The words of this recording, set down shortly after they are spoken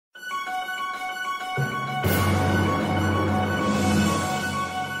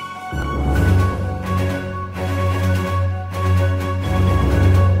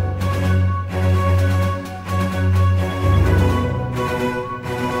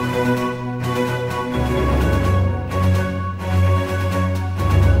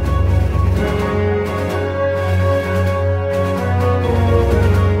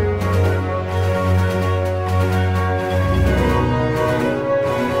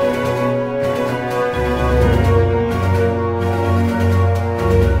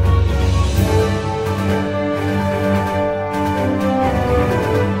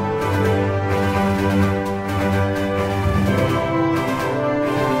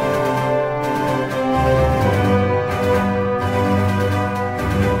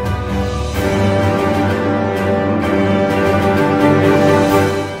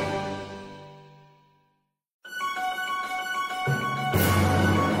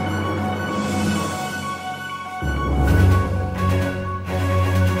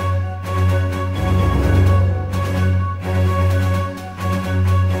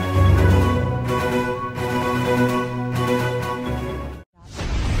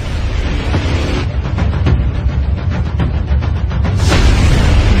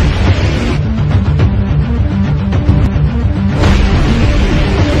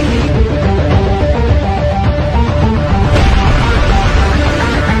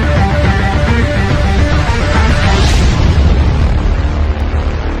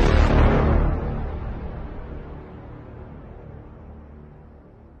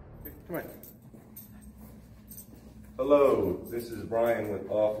This is Brian with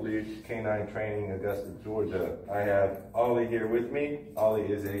Leash K9 Training, Augusta, Georgia. I have Ollie here with me. Ollie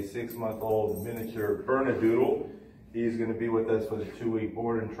is a 6-month-old miniature Bernedoodle. He's going to be with us for the 2-week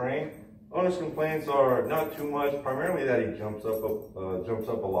board and train. Owner's complaints are not too much, primarily that he jumps up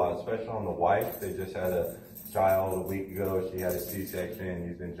a lot, especially on the wife. They just had a child a week ago. She had a C-section.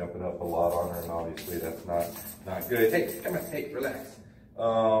 He's been jumping up a lot on her, and obviously that's not good. Hey, come on, hey, relax.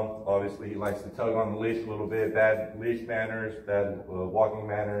 Obviously he likes to tug on the leash a little bit, bad leash manners, bad walking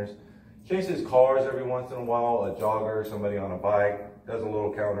manners. Chases cars every once in a while, a jogger, somebody on a bike, does a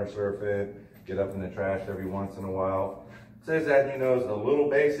little counter surfing, get up in the trash every once in a while. Says that he knows a little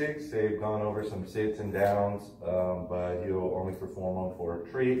basics. They've gone over some sits and downs, but he'll only perform them for a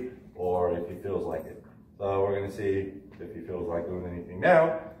treat or if he feels like it. So we're gonna see if he feels like doing anything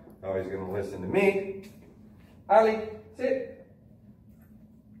now. Now he's gonna listen to me. Ollie, sit.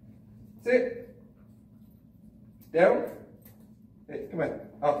 Sit. Down. Hey, come on.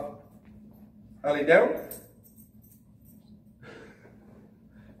 Up. Ollie, down.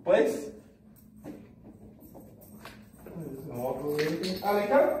 Place. Just gonna walk over anything. Ollie,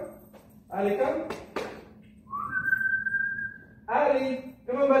 come. Ollie, come. Ollie,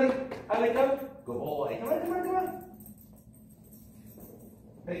 come on, buddy. Ollie, come. Good boy. Come on, come on, come on.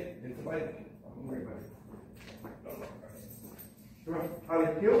 Hey, it's a bite. Don't worry about it. Come on,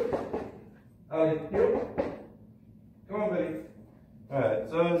 Ollie, heel. Ollie, heel. Come on, buddy. Alright,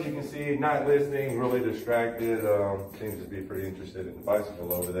 so as you can see, not listening, really distracted. Seems to be pretty interested in the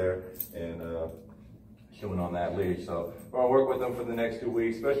bicycle over there and chewing on that leash. So we're gonna work with him for the next 2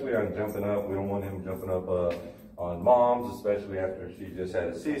 weeks, especially on jumping up. We don't want him jumping up on moms, especially after she just had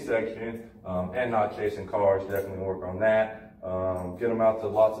a C-section, and not chasing cars. Definitely work on that. Get him out to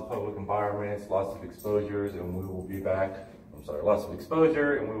lots of public environments, lots of exposures, and we will be back. Lots of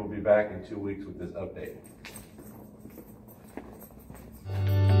exposure, and we will be back in 2 weeks with this update.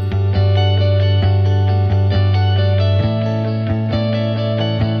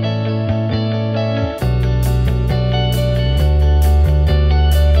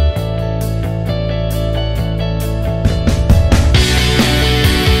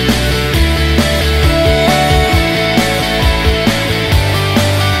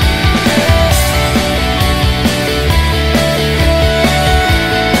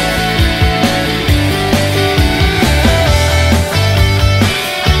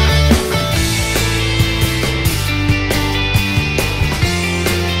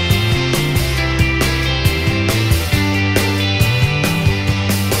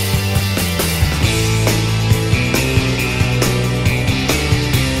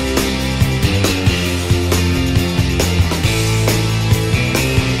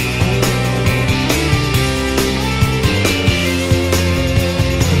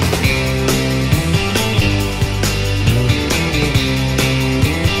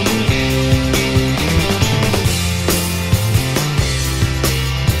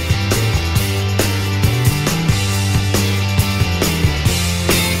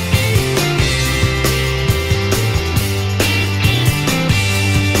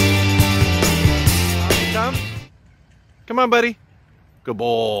 Come on, buddy. Good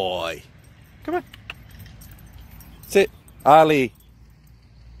boy. Come on. Sit. Ollie.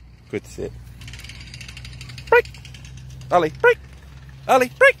 Good sit. Break. Ollie, break. Ollie,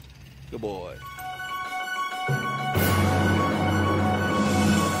 break. Good boy.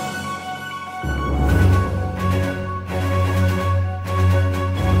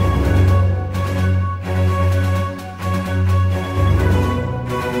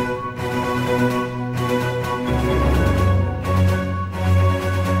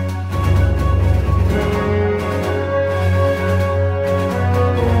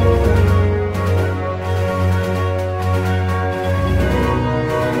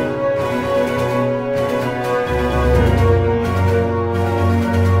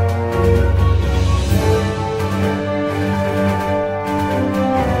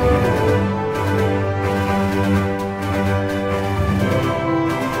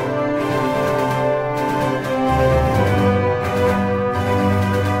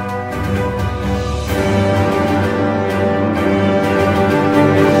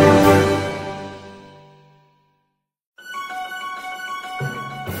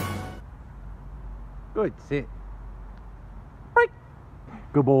 Good sit. Break.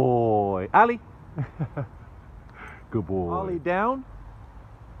 Good boy. Ollie. Good boy. Ollie, down.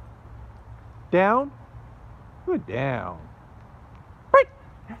 Down. Good down. Break.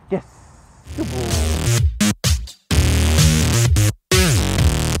 Yes. Good boy.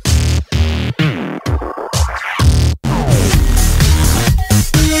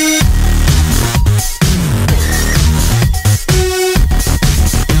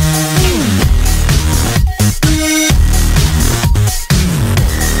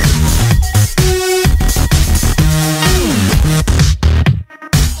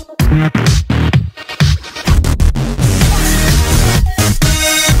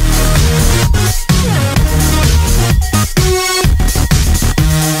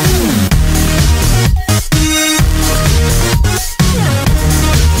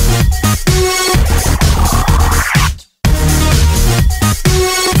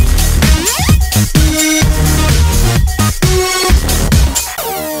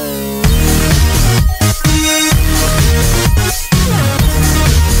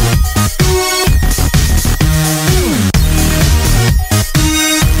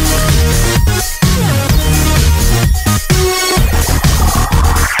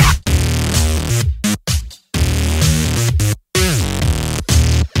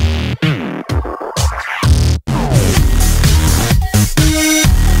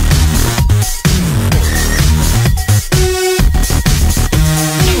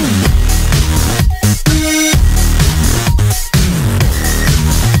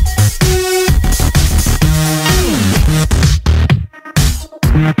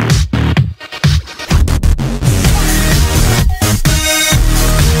 you.